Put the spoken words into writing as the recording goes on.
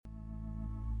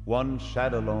One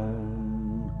sat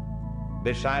alone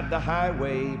beside the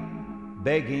highway,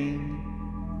 begging.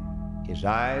 His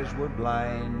eyes were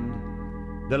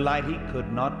blind, the light he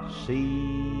could not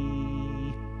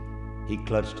see. He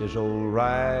clutched his old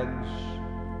rags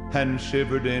and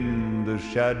shivered in the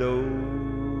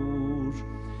shadows.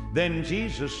 Then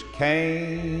Jesus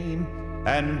came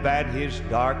and bade his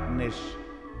darkness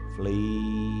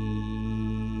flee.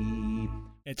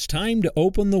 It's time to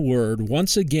open the Word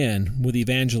once again with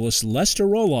Evangelist Lester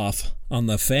Roloff on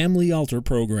the Family Altar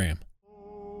program.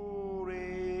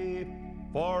 Glory,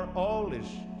 for all is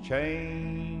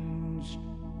changed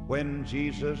when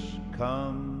Jesus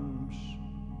comes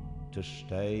to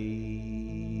stay.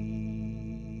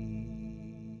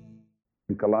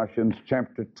 In Colossians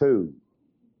chapter 2.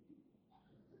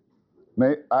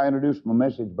 I introduced my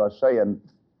message by saying,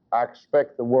 I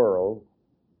expect the world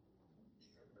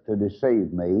to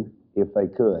deceive me if they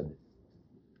could.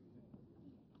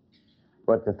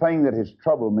 But the thing that has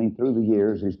troubled me through the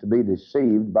years is to be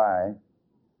deceived by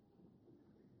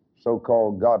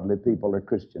so-called godly people or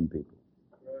Christian people.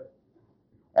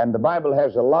 And the Bible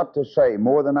has a lot to say,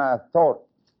 more than I thought.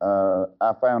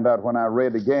 I found out when I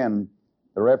read again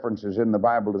the references in the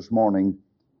Bible this morning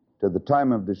to the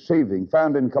time of deceiving,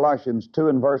 found in Colossians 2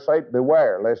 and verse 8,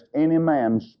 beware lest any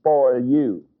man spoil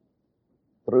you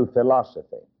through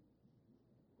philosophy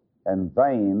and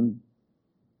vain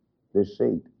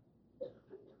deceit.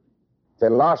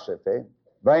 Philosophy,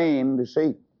 vain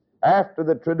deceit, after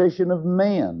the tradition of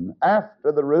men,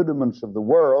 after the rudiments of the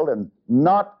world, and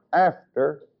not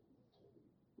after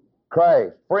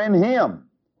Christ. For in him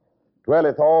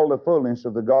dwelleth all the fullness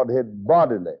of the Godhead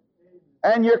bodily,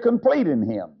 and you're complete in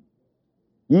him.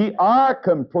 Ye are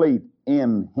complete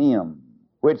in him,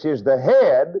 which is the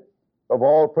head of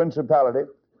all principality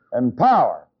and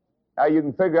power. Now you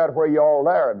can figure out where you're all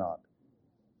there or not.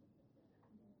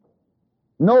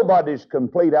 Nobody's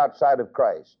complete outside of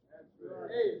Christ.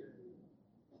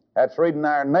 That's reading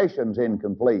our nation's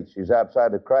incomplete. She's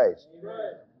outside of Christ.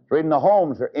 It's reading the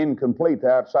homes are incomplete.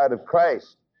 They're outside of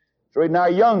Christ. It's reading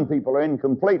our young people are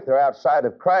incomplete. They're outside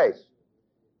of Christ.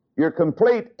 You're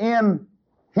complete in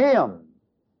him.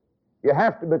 You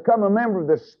have to become a member of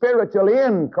the spiritual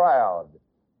in crowd.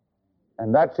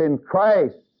 And that's in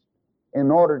Christ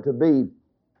in order to be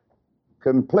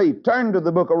complete. Turn to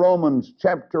the book of Romans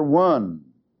chapter 1.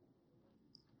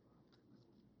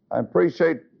 I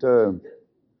appreciate,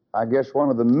 I guess, one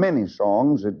of the many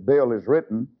songs that Bill has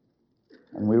written.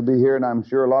 And we'll be hearing, I'm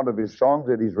sure, a lot of his songs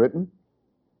that he's written.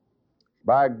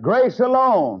 By grace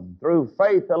alone, through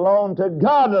faith alone, to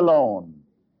God alone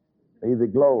be the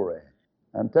glory.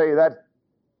 I'll tell you,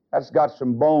 that's got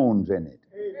some bones in it.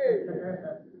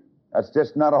 That's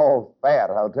just not all fat,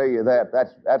 I'll tell you that.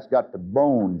 That's got the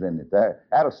bones in it.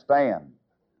 That'll stand.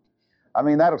 I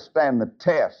mean, that'll stand the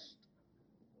test.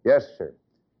 Yes, sir.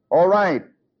 All right,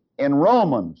 in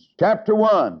Romans chapter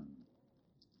 1,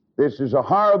 this is a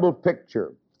horrible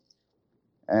picture.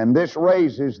 And this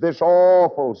raises this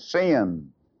awful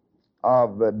sin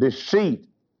of deceit.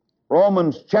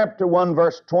 Romans chapter 1,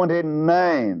 verse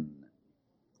 29.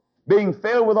 Being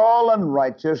filled with all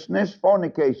unrighteousness,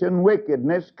 fornication,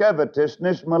 wickedness,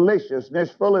 covetousness,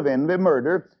 maliciousness, full of envy,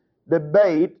 murder,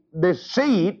 debate,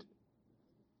 deceit,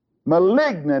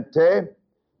 malignity,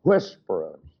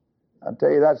 whisperers. I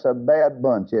tell you, that's a bad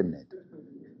bunch, isn't it?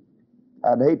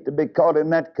 I'd hate to be caught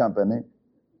in that company.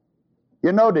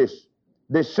 You notice,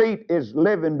 deceit is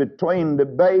living between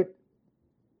debate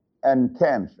and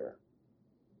cancer.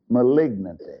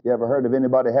 Malignity. You ever heard of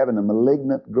anybody having a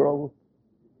malignant growth?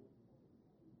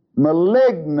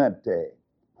 Malignity.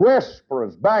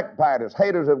 Whisperers, backbiters,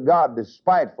 haters of God,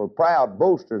 despiteful, proud,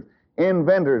 boasters,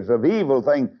 inventors of evil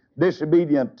things,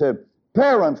 disobedient to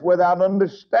parents without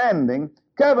understanding,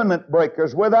 covenant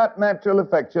breakers without natural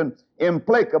affection,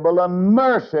 implacable,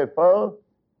 unmerciful.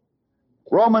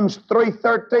 Romans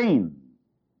 3:13.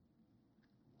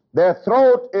 Their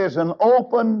throat is an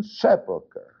open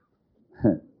sepulcher.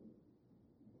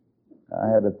 I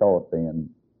had a thought then.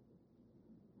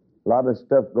 A lot of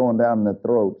stuff going down the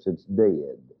throats, it's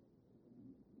dead.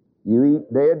 You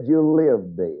eat dead, you'll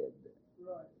live dead.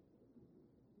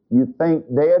 You think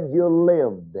dead, you'll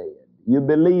live dead. You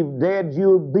believe dead,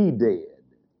 you'll be dead.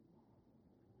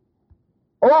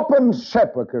 Open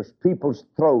sepulchers, people's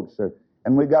throats are,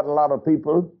 and we got a lot of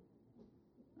people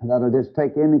that'll just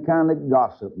take any kind of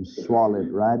gossip and swallow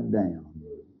it right down.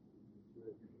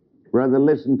 Rather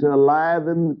listen to a lie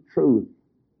than the truth.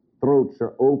 Throats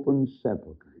are open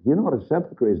sepulchers. You know what a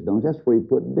sepulcher is, don't you? That's where you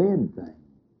put dead things.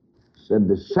 Said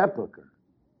the sepulcher.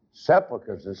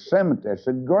 Sepulcher's a cemetery, it's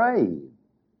a grave.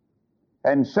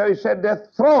 And so he said their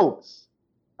throats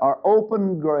are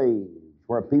open graves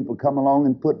where people come along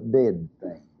and put dead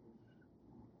things.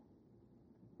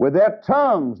 With their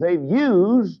tongues, they've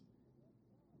used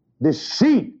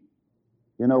deceit.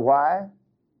 You know why?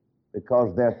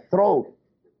 Because their throat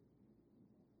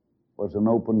was an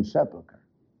open sepulcher.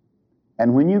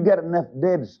 And when you get enough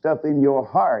dead stuff in your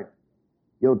heart,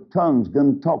 your tongue's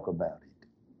going to talk about it.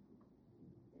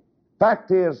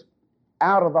 Fact is,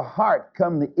 out of the heart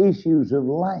come the issues of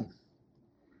life.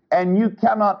 And you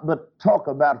cannot but talk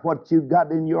about what you got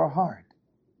in your heart.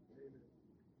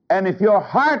 And if your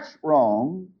heart's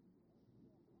wrong,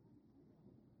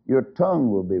 your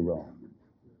tongue will be wrong.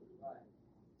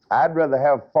 I'd rather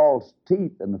have false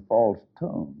teeth than a false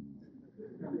tongue.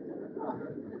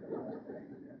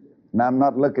 And I'm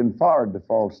not looking forward to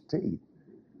false teeth.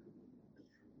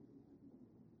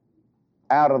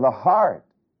 Out of the heart.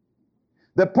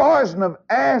 The poison of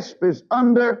asp is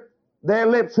under their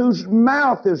lips, whose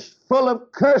mouth is full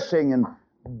of cursing and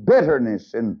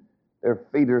bitterness, and their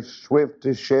feet are swift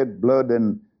to shed blood,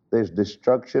 and there's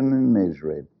destruction and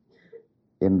misery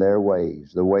in their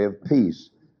ways. The way of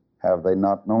peace have they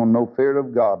not known, no fear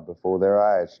of God before their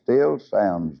eyes. Still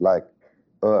sounds like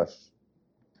us.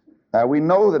 Now we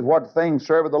know that what things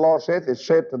soever the law saith is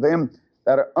said to them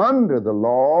that are under the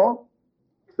law,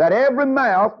 that every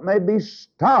mouth may be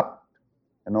stopped,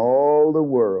 and all the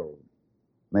world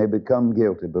may become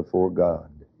guilty before God.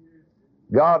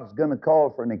 God's going to call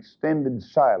for an extended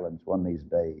silence one of these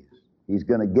days. He's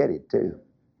going to get it too.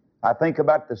 I think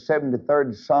about the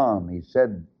 73rd Psalm. He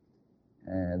said,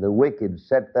 the wicked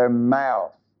set their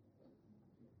mouth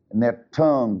and their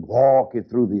tongue walketh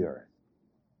through the earth.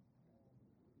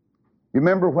 You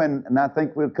remember when, and I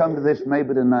think we'll come to this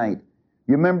maybe tonight,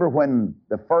 you remember when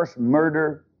the first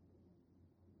murder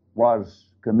was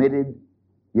committed?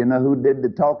 You know who did the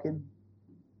talking?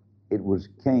 It was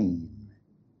Cain.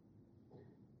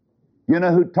 You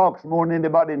know who talks more than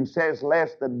anybody and says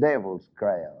less? The devil's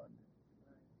crowd.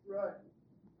 Right.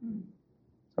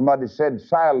 Somebody said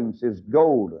silence is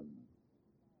golden.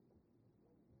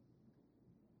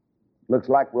 Looks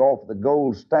like we're off the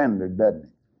gold standard, doesn't it?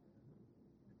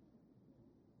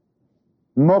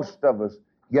 Most of us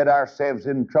get ourselves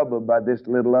in trouble by this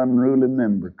little unruly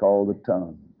member called the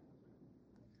tongue.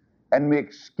 And we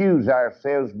excuse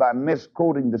ourselves by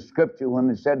misquoting the scripture when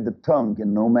it said the tongue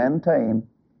can no man tame.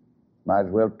 Might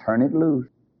as well turn it loose.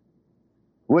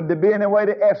 Would there be any way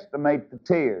to estimate the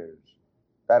tears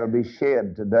that'll be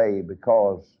shed today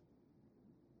because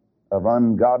of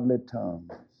ungodly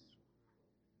tongues?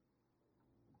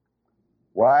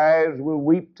 Wives will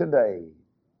weep today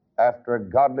after a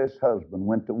godless husband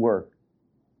went to work,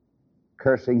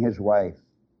 cursing his wife,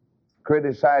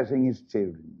 criticizing his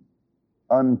children,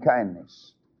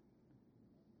 unkindness.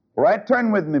 All right,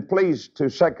 turn with me, please, to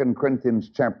 2 Corinthians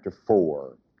chapter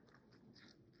 4.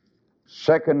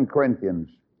 2 Corinthians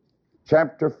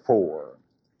chapter 4.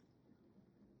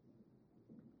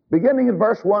 Beginning at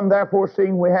verse 1, therefore,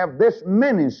 seeing we have this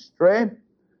ministry,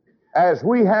 as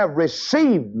we have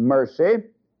received mercy,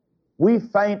 we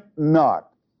faint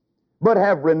not, but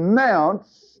have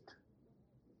renounced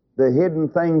the hidden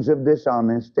things of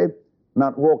dishonesty,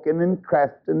 not walking in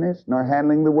craftiness, nor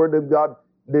handling the word of God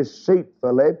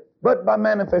deceitfully, but by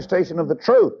manifestation of the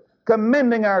truth,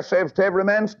 commending ourselves to every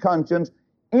man's conscience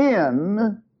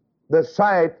in the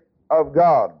sight of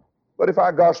God. But if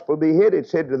our gospel be hid,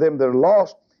 it's hid to them that are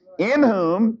lost, in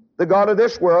whom the God of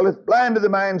this world hath blinded the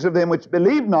minds of them which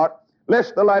believe not,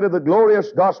 lest the light of the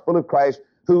glorious gospel of Christ,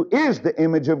 who is the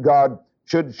image of God,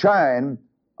 should shine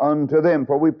unto them.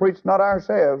 For we preach not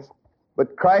ourselves,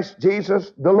 but Christ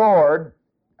Jesus the Lord,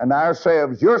 and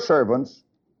ourselves your servants,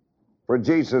 for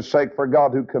Jesus' sake, for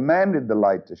God who commanded the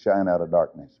light to shine out of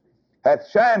darkness, hath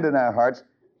shined in our hearts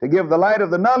to give the light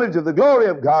of the knowledge of the glory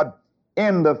of God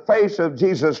in the face of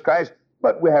Jesus Christ.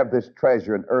 But we have this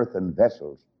treasure in earthen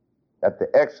vessels, that the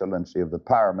excellency of the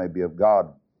power may be of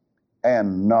God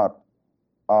and not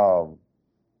of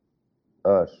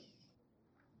us.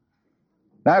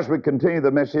 Now, as we continue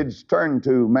the message, turn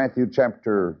to Matthew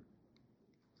chapter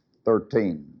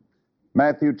 13.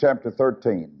 Matthew chapter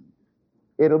 13.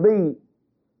 It'll be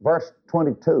verse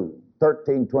 22,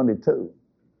 13:22.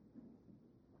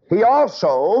 He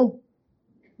also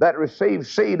that receives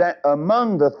seed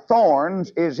among the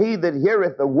thorns is he that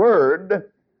heareth the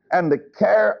word, and the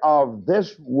care of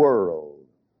this world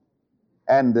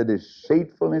and the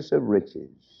deceitfulness of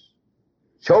riches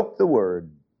choke the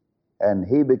word, and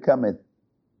he becometh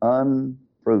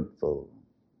unfruitful.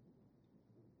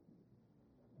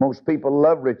 Most people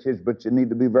love riches, but you need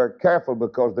to be very careful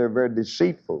because they're very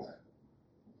deceitful.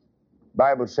 The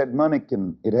Bible said money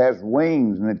it has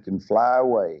wings and it can fly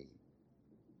away.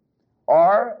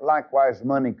 Or, likewise,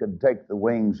 money could take the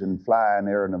wings and fly an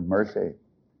errand of mercy.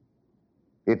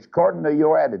 It's according to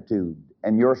your attitude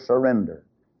and your surrender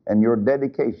and your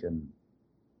dedication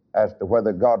as to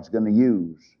whether God's going to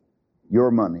use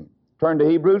your money. Turn to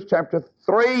Hebrews chapter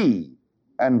 3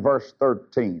 and verse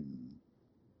 13.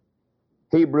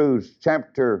 Hebrews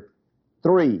chapter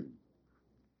 3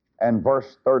 and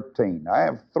verse 13. I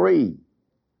have three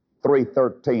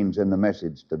 13s in the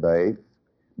message today.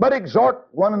 But exhort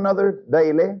one another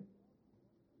daily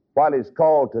while it's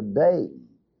called today,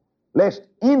 lest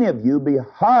any of you be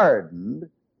hardened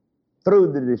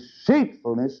through the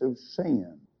deceitfulness of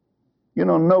sin. You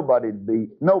know,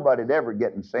 nobody'd ever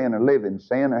get in sin or live in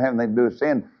sin or have anything to do with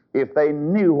sin if they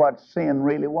knew what sin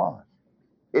really was.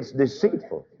 It's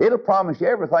deceitful. It'll promise you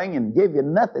everything and give you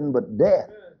nothing but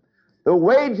death. The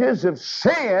wages of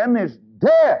sin is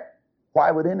death.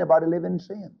 Why would anybody live in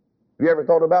sin? Have you ever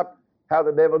thought about how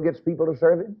the devil gets people to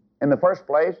serve him? In the first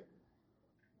place,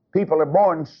 people are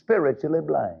born spiritually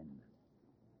blind.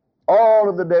 All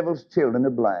of the devil's children are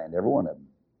blind, every one of them.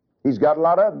 He's got a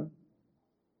lot of them.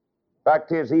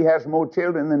 Fact is, he has more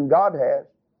children than God has.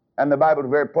 And the Bible is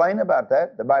very plain about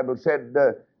that. The Bible said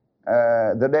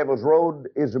the devil's road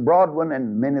is a broad one,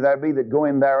 and many there be that go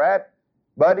in thereat.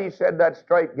 But he said that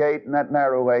straight gate and that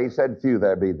narrow way, he said, few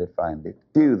there be that find it.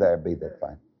 Few there be that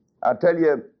find it. I tell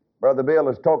you, Brother Bill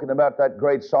is talking about that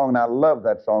great song, and I love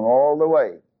that song all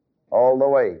the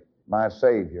way, my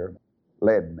Savior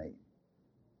led me.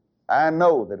 I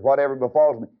know that whatever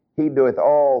befalls me, he doeth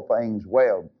all things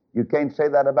well. You can't say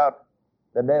that about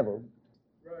the devil.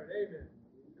 Right, amen.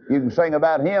 You can sing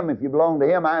about him if you belong to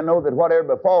him. I know that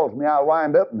whatever befalls me, I'll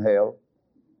wind up in hell,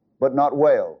 but not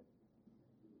well.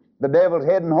 The devil's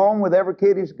heading home with every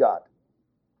kid he's got,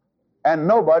 and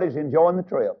nobody's enjoying the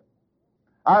trip.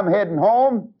 I'm heading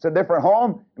home. It's a different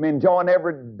home. I'm enjoying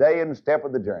every day and step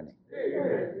of the journey.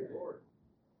 Amen.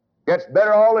 Gets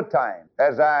better all the time.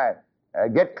 As I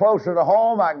get closer to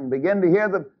home, I can begin to hear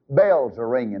the bells are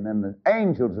ringing and the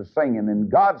angels are singing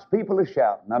and God's people are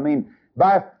shouting. I mean,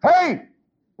 by faith,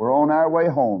 we're on our way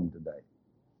home today.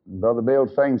 And Brother Bill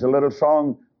sings a little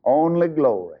song, Only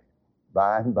Glory,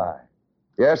 by and by.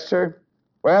 Yes, sir?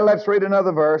 Well, let's read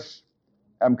another verse.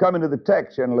 I'm coming to the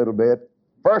text in a little bit.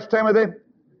 1 Timothy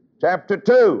chapter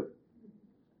 2,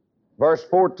 verse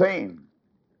 14.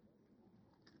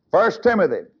 1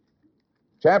 Timothy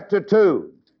chapter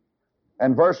 2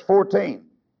 and verse 14.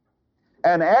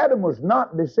 And Adam was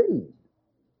not deceived.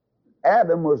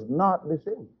 Adam was not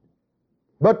deceived.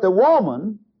 But the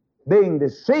woman, being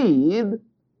deceived,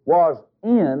 was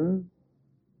in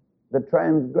the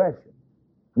transgression.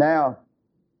 Now,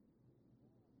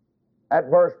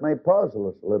 that verse may puzzle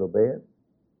us a little bit.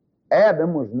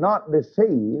 Adam was not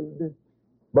deceived,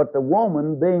 but the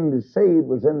woman, being deceived,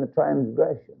 was in the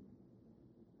transgression.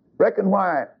 Reckon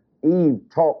why Eve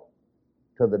talked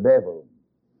to the devil.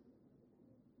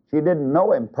 She didn't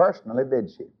know him personally, did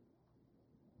she?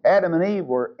 Adam and Eve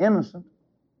were innocent,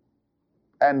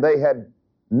 and they had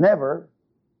never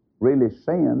really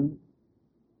sinned.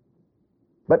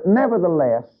 But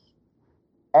nevertheless,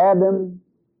 Adam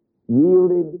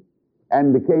yielded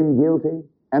and became guilty.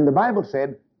 And the Bible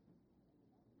said,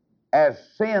 as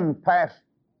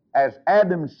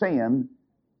Adam sinned,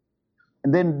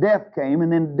 and then death came,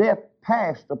 and then death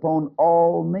passed upon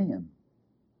all men.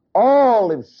 All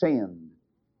have sinned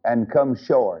and come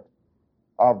short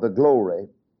of the glory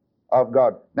of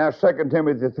God. Now, 2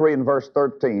 Timothy 3 and verse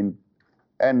 13,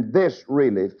 and this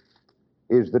really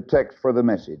is the text for the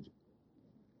message.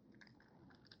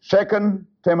 2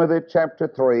 Timothy chapter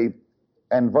 3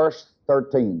 and verse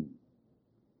 13.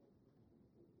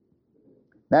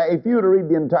 Now, if you were to read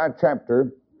the entire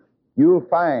chapter, you'll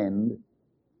find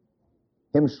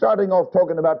him starting off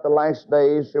talking about the last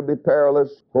days shall be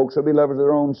perilous. Folks will be lovers of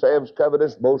their own selves,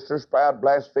 covetous, boasters, proud,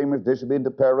 blasphemers, disobedient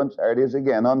to parents. There it is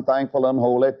again, unthankful,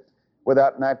 unholy,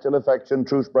 without natural affection,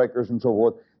 truce breakers, and so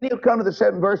forth. And he'll come to the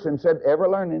 7th verse and said, ever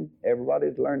learning.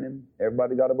 Everybody's learning.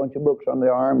 Everybody got a bunch of books on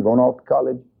their arm, going off to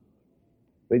college.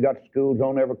 We got schools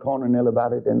on every corner and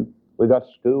about it, and we got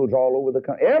schools all over the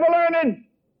country. Ever learning.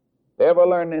 Ever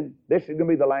learning. This is going to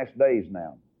be the last days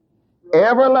now.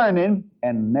 Ever learning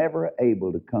and never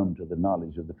able to come to the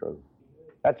knowledge of the truth.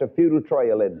 That's a futile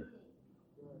trail, isn't it?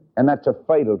 And that's a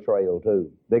fatal trail,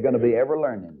 too. They're going to be ever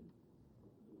learning,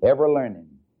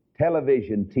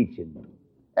 television teaching,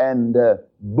 and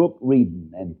book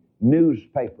reading, and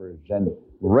newspapers, and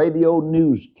radio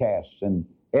newscasts, and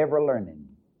ever learning.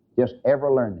 Just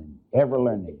ever learning,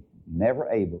 never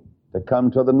able to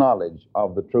come to the knowledge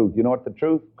of the truth. You know what the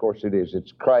truth? Of course it is.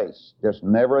 It's Christ. Just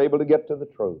never able to get to the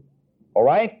truth. All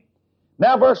right?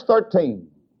 Now verse 13.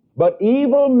 But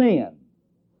evil men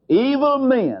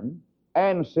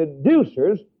and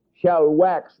seducers shall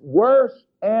wax worse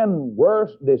and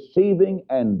worse, deceiving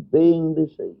and being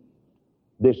deceived.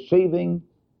 Deceiving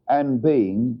and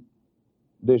being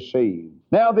deceived.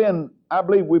 Now then, I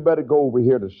believe we better go over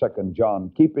here to 2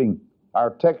 John, keeping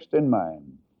our text in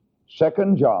mind.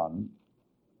 2 John,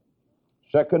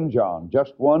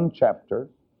 just one chapter,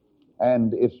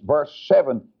 and it's verse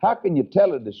 7. How can you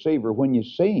tell a deceiver when you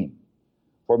see him?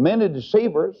 For many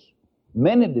deceivers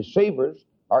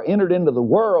are entered into the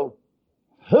world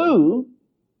who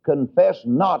confess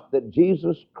not that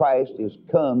Jesus Christ is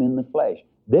come in the flesh.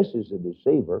 This is a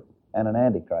deceiver and an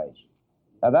antichrist.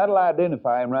 Now that'll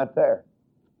identify him right there.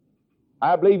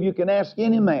 I believe you can ask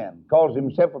any man, calls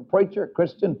himself a preacher, a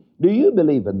Christian, do you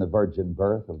believe in the virgin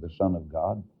birth of the Son of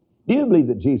God? Do you believe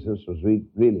that Jesus was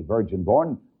really virgin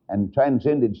born and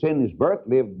transcended sin in his birth,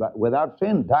 lived without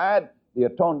sin, died, the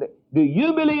atoned? Do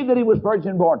you believe that he was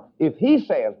virgin born? If he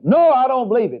says, no, I don't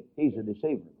believe it, he's a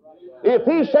deceiver. If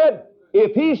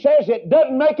he says it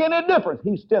doesn't make any difference,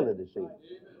 he's still a deceiver.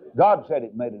 God said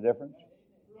it made a difference.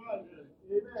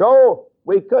 So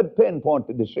we could pinpoint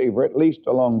the deceiver, at least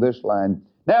along this line.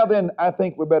 Now then, I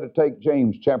think we better take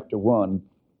James chapter 1.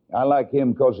 I like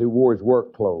him because he wore his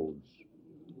work clothes.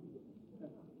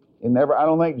 I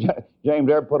don't think James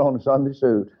ever put on a Sunday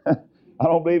suit. I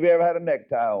don't believe he ever had a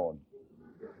necktie on.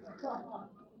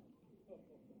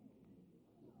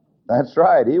 That's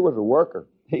right, he was a worker.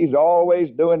 He's always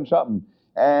doing something.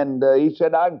 And he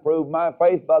said, I can prove my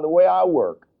faith by the way I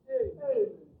work.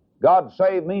 God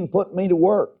saved me and put me to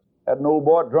work. Had an old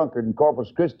boy drunkard in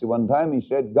Corpus Christi one time. He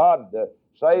said, God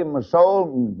saved my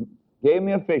soul and gave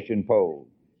me a fishing pole.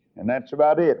 And that's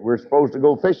about it. We're supposed to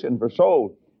go fishing for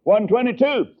souls.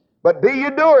 122. But be ye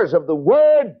doers of the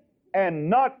word and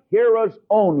not hearers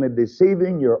only,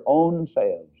 deceiving your own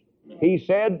selves. He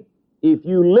said, if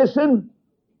you listen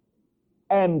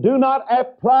and do not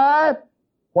apply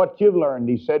what you've learned,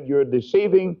 he said, you're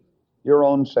deceiving your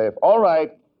own self. All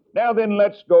right. Now then,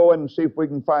 let's go and see if we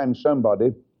can find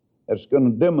somebody that's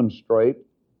going to demonstrate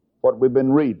what we've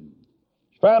been reading.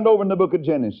 It's found over in the book of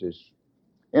Genesis.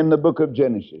 In the book of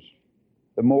Genesis.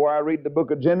 The more I read the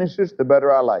book of Genesis, the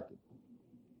better I like it.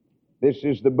 This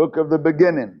is the book of the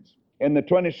beginnings. In the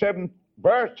 27th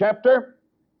verse chapter,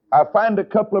 I find a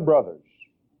couple of brothers.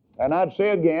 And I'd say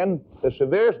again, the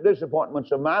severest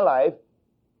disappointments of my life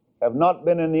have not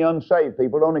been in the unsaved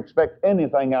people. Don't expect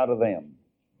anything out of them.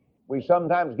 We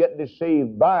sometimes get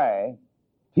deceived by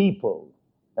people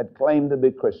that claim to be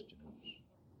Christians.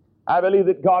 I believe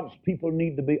that God's people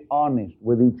need to be honest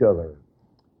with each other.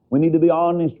 We need to be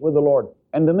honest with the Lord.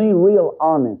 And to me, real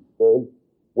honesty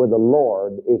with the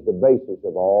Lord is the basis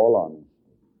of all honesty.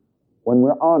 When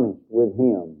we're honest with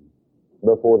Him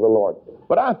before the Lord.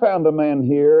 But I found a man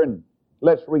here, and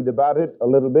let's read about it a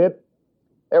little bit.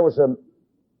 There was a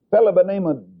fellow by the name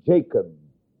of Jacob.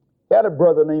 He had a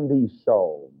brother named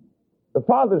Esau. The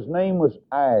father's name was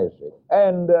Isaac.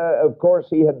 And, of course,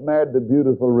 he had married the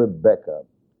beautiful Rebekah.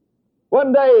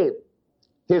 One day,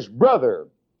 his brother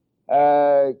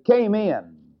came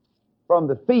in from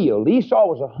the field. Esau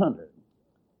was a hunter.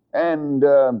 And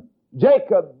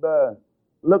Jacob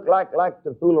looked like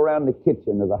to fool around the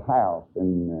kitchen of the house.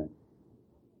 And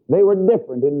they were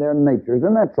different in their natures,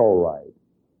 and that's all right.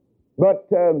 But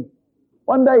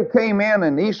one day came in,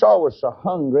 and Esau was so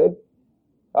hungry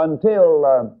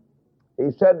until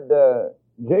he said,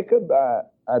 Jacob,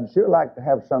 I'd sure like to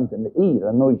have something to eat.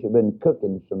 I know you've been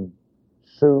cooking some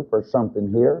soup or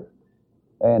something here.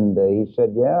 And he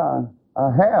said, yeah,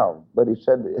 I have. But he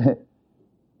said,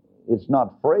 it's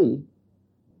not free.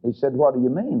 He said, what do you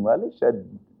mean? Well, he said,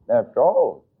 after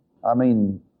all, I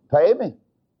mean, pay me.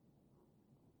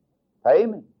 Pay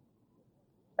me.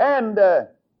 And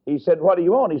he said, what do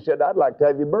you want? He said, I'd like to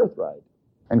have your birthright.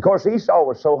 And of course, Esau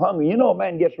was so hungry. You know, a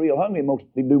man gets real hungry,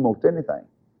 he do most anything.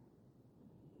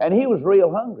 And he was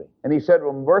real hungry. And he said,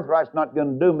 well, my birthright's not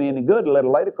going to do me any good a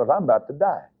little later because I'm about to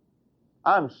die.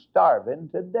 I'm starving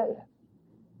to death.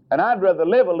 And I'd rather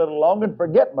live a little longer and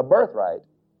forget my birthright.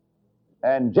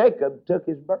 And Jacob took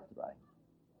his birthright.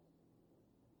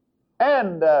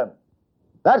 And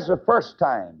that's the first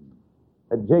time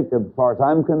that Jacob, as far as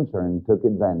I'm concerned, took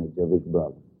advantage of his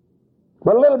brother.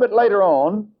 But a little bit later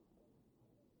on,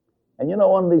 and you know,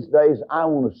 one of these days I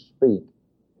want to speak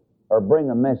or bring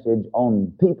a message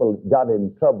on people that got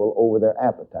in trouble over their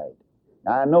appetite.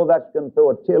 Now, I know that's going to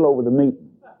throw a chill over the meeting.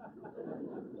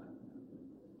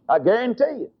 I guarantee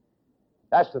you.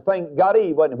 That's the thing got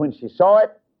Eve, wasn't it? When she saw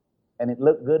it, and it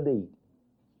looked good to eat.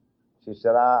 She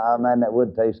said, man, that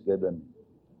would taste good, wouldn't it?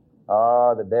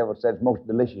 Oh, the devil said it's most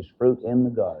delicious fruit in the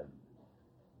garden.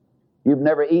 You've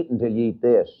never eaten till you eat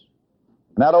this.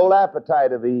 And that old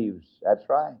appetite of Eve's, that's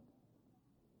right.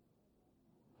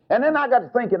 And then I got to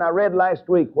thinking, I read last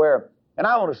week where, and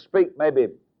I want to speak maybe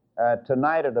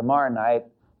tonight or tomorrow night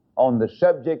on the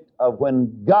subject of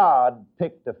when God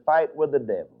picked a fight with the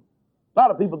devil. A lot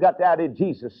of people got the idea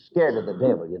Jesus is scared of the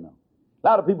devil, you know. A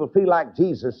lot of people feel like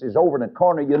Jesus is over in a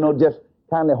corner, you know, just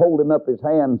kindly holding up his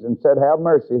hands and said, "Have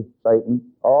mercy, Satan."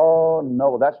 Oh,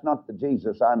 no, that's not the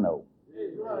Jesus I know.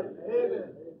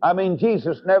 I mean,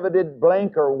 Jesus never did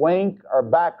blink or wink or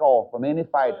back off from any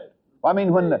fight. I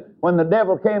mean, when the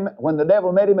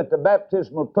devil met him at the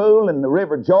baptismal pool in the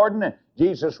river Jordan, and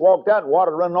Jesus walked out,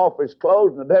 water running off his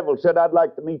clothes, and the devil said, "I'd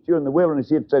like to meet you in the wilderness."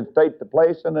 He said, "State the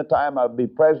place and the time, I'll be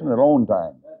present at own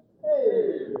time."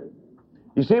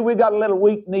 You see, we got a little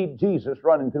weak-kneed Jesus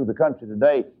running through the country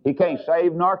today. He can't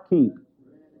save nor keep.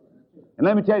 And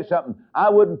let me tell you something, I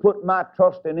wouldn't put my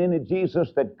trust in any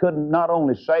Jesus that couldn't not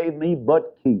only save me,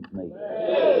 but keep me.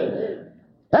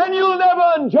 And you'll never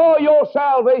enjoy your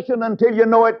salvation until you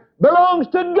know it belongs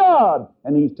to God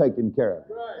and He's taken care of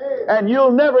it. And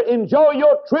you'll never enjoy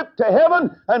your trip to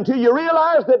heaven until you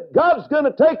realize that God's going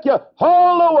to take you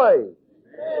all the way.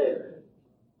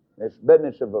 This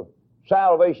business of a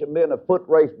salvation being a foot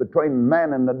race between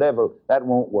man and the devil, that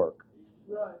won't work.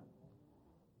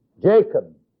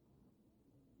 Jacob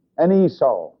and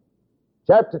Esau,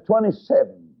 chapter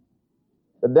 27.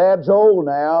 The dad's old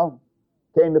now.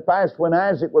 Came to pass when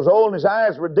Isaac was old and his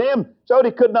eyes were dim, so that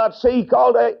he could not see. He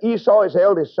called Esau his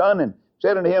eldest son and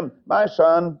said unto him, "My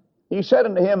son." He said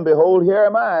unto him, "Behold, here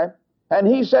am I." And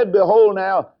he said, "Behold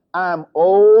now, I am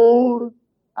old,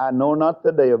 I know not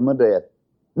the day of my death.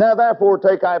 Now therefore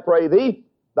take, I pray thee,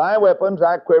 thy weapons,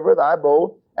 thy quiver, thy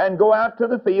bow, and go out to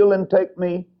the field and take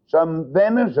me some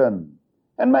venison,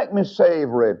 and make me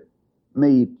savory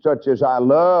meat, such as I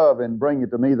love, and bring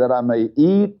it to me that I may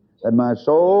eat, that my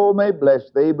soul may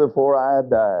bless thee before I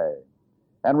die."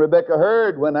 And Rebekah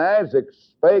heard when Isaac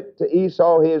spake to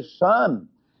Esau his son.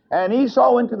 And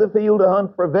Esau went to the field to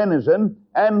hunt for venison,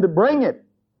 and to bring it.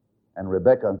 And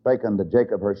Rebekah spake unto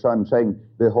Jacob her son, saying,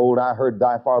 "Behold, I heard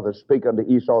thy father speak unto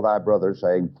Esau thy brother,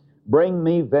 saying, Bring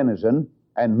me venison,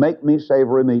 and make me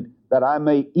savory meat, that I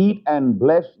may eat and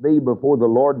bless thee before the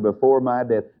Lord before my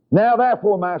death. Now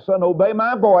therefore, my son, obey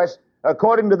my voice,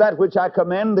 according to that which I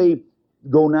command thee.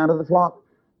 Go now to the flock."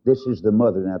 This is the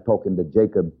mother now talking to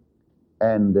Jacob.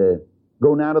 "And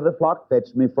go now to the flock,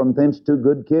 fetch me from thence 2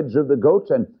 good kids of the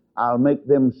goats, and I'll make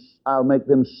them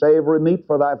savory meat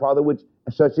for thy father, which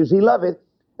such as he loveth.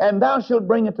 And thou shalt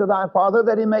bring it to thy father,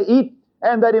 that he may eat,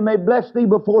 and that he may bless thee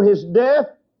before his death."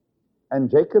 And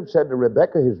Jacob said to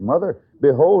Rebekah his mother,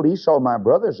 "Behold, Esau my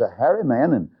brother is a hairy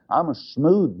man, and I'm a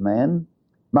smooth man.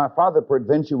 My father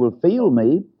peradventure will feel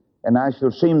me, and I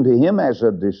shall seem to him as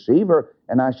a deceiver,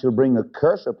 and I shall bring a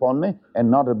curse upon me,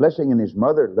 and not a blessing." And his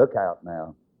mother, look out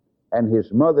now. And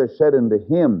his mother said unto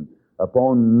him,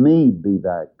 "Upon me be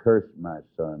thy curse, my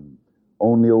son.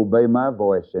 Only obey my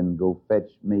voice and go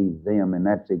fetch me them." And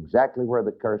that's exactly where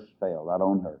the curse fell, not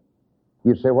on her.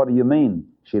 You say, "What do you mean?"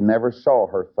 She never saw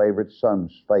her favorite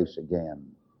son's face again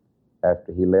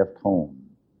after he left home.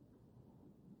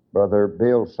 Brother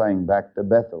Bill sang "Back to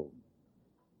Bethel."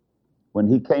 When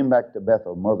he came back to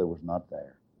Bethel, mother was not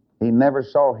there. He never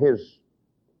saw his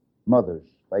mother's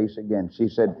face again. She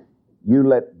said, "You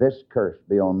let this curse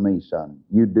be on me, son.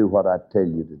 You do what I tell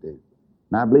you to do."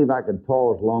 And I believe I could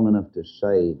pause long enough to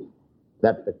say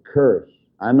that the curse,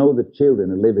 I know the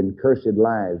children are living cursed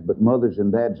lives, but mothers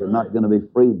and dads are not going to be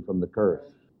freed from the curse.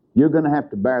 You're going to have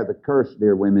to bear the curse,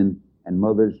 dear women and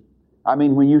mothers. I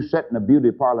mean, when you sit in a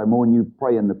beauty parlor more than you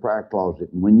pray in the prayer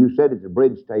closet, and when you sit at the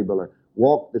bridge table or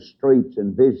walk the streets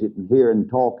and visit and hear and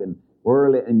talk and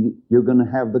whirl it, and you're going to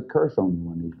have the curse on you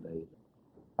one of these days.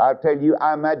 I'll tell you,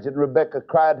 I imagine Rebekah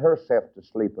cried herself to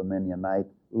sleep a many a night,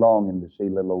 longing to see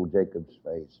little old Jacob's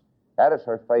face. That is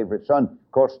her favorite son.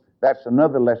 Of course, that's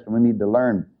another lesson we need to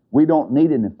learn. We don't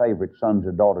need any favorite sons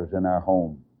or daughters in our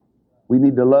home. We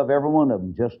need to love every one of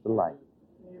them just alike.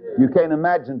 You can't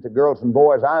imagine the girls and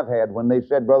boys I've had when they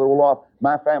said, "Brother Roloff,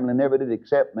 my family never did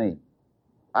accept me."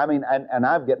 I mean, and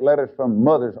I've get letters from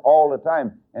mothers all the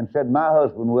time and said, "My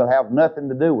husband will have nothing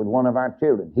to do with one of our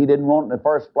children. He didn't want it in the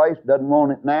first place, doesn't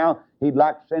want it now. He'd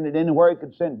like to send it anywhere he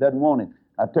could send it, doesn't want it."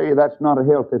 I tell you, that's not a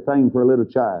healthy thing for a little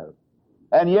child.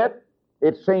 And yet,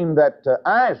 it seemed that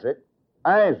Isaac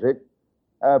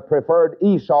preferred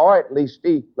Esau, at least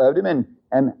he loved him,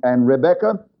 and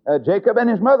Rebekah, Jacob, and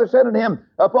his mother said unto him,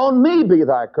 "Upon me be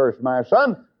thy curse, my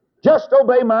son. Just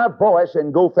obey my voice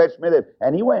and go fetch me them."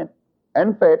 And he went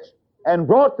and fetched and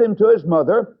brought them to his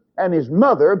mother, and his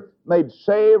mother made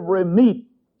savory meat,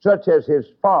 such as his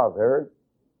father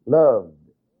loved.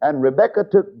 And Rebekah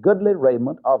took goodly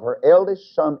raiment of her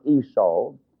eldest son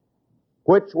Esau,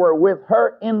 which were with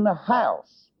her in the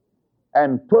house,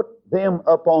 and put them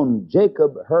upon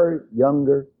Jacob her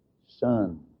younger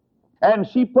son. And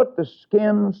she put the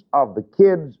skins of the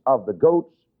kids of the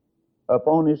goats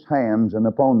upon his hands and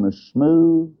upon the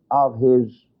smooth of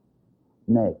his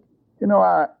neck. You know,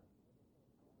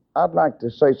 I'd like to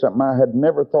say something I had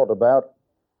never thought about.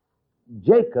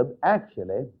 Jacob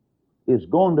actually is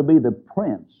going to be the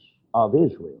prince of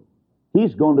Israel.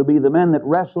 He's going to be the man that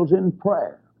wrestles in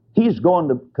prayer. He's going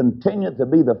to continue to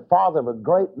be the father of a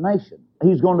great nation.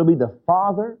 He's going to be the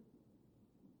father.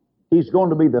 He's going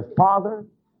to be the father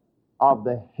of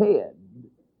the head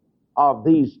of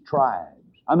these tribes.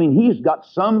 I mean, he's got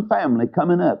some family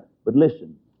coming up. But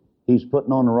listen, he's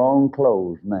putting on the wrong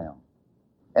clothes now.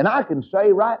 And I can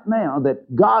say right now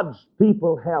that God's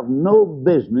people have no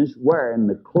business wearing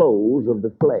the clothes of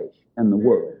the flesh and the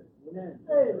world.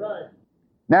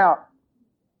 Now,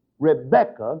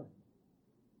 Rebekah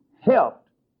helped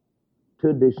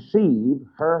to deceive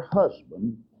her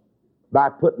husband by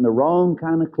putting the wrong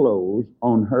kind of clothes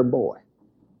on her boy.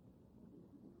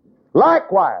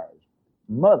 Likewise,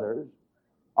 mothers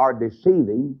are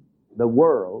deceiving the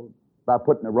world by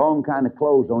putting the wrong kind of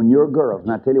clothes on your girls.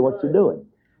 And I tell you what you're doing.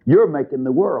 You're making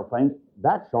the world think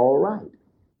that's all right.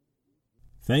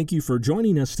 Thank you for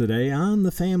joining us today on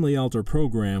the Family Altar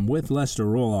program with Lester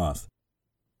Roloff.